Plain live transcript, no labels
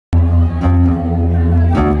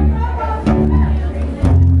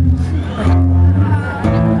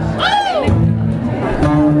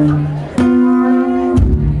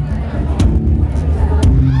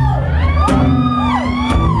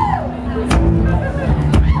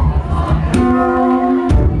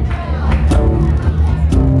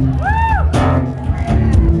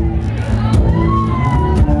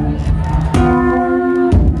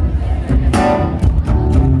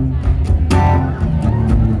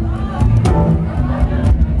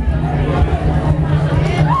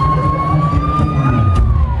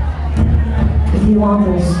want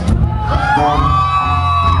this.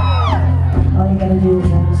 All you gotta do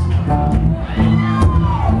is ask.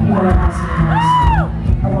 You gotta ask me nice.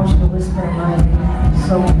 I want you to whisper in my ear.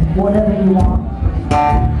 So whatever you want,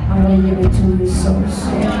 I'm gonna give it to you so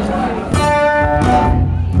soon. I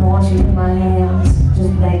want you in my hands,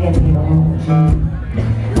 just begging me to hold you.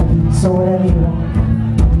 So whatever you want.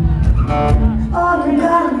 All you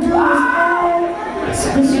gotta do is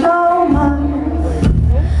ask, 'cause you're mine.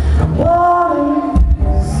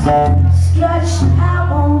 Waters stretched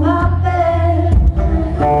out on my bed.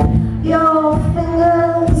 Your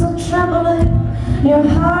fingers are trembling, your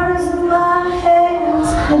heart is in my hands,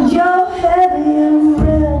 and you're heavy and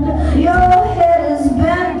red. Your head is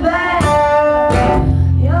bent back,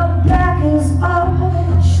 your back is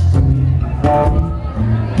arched.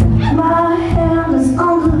 My hand is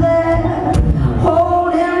under there,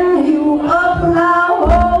 holding you up, and I'll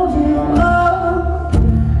hold you up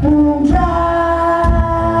and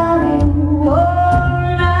drive you all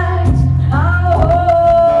night. I'll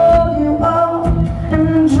hold you up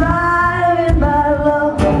and drive you by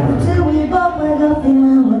love till we both wake up in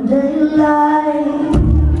the daylight.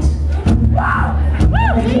 Wow! In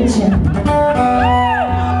the kitchen,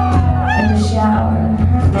 in the shower,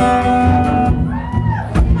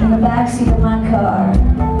 in the backseat of my car,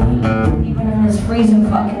 even in this freezing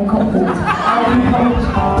fucking cold, out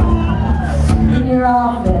in your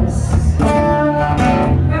office,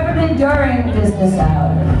 preferably during business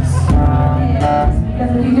hours. Yes,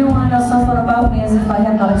 because if you do want to know something about me, as if I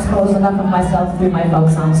have not exposed enough of myself through my folk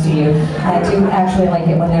songs to you, I do actually like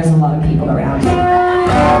it when there's a lot of people around.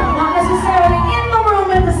 Not necessarily in the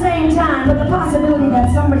room at the same time, but the possibility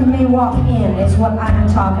that somebody may walk in is what I'm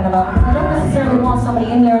talking about. I don't necessarily want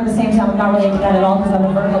somebody in there at the same time. I'm not really into that at all because I'm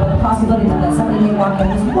a Virgo, but the possibility that somebody may walk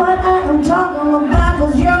in is what I am talking about,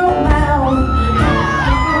 because your mouth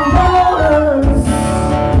waters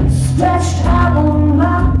stretched out on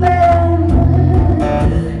my bed.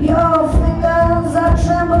 Your fingers are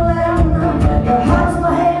trembling, your heart's in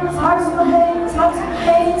my hands, heart's in my hands, heart's in my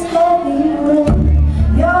hands, heavy red.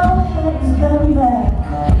 Your head is bent back,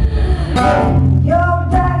 your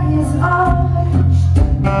back is arched.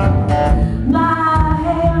 My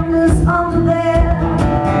hand is under there,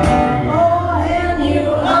 holding you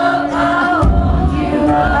up, I'll hold you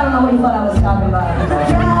up. I don't know what you thought I was talking about.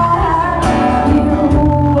 Drive you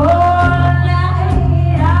all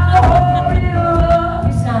night, I'll hold you up.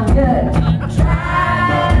 You sound good.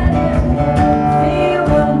 Drive you, feel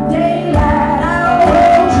the daylight, I'll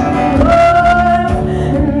hold you up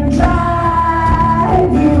and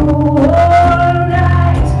drive you all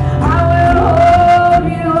night. I will hold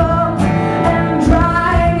you up and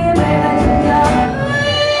drive you, baby, to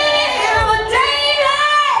the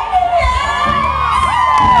daylight.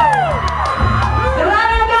 And I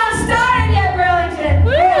haven't got started yet, Burlington.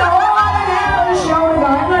 We got a whole other half of the show to go.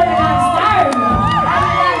 I'm not even got started yet.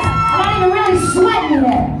 I'm not even really sweating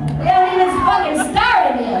yet. We haven't even fucking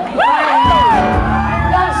started yet. I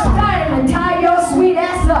got started and tie your sweet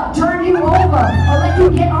ass up, turn you over, or let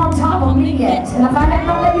you get on top of me yet. And if I have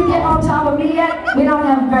not let you get on top of me yet, we don't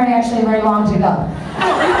have actually very long to go.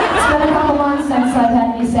 It's been a couple months since I've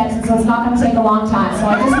had any sex, and so it's not going to take a long time. So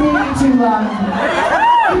I just need you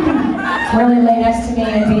to really lay next to me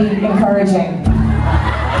and be encouraging.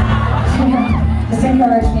 Just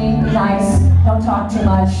encourage me, be nice, don't talk too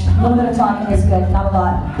much. A little bit of talking is good, not a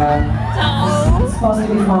lot. It's supposed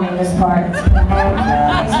to be funny, this part. It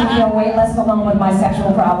makes me feel way less alone with my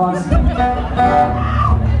sexual problems.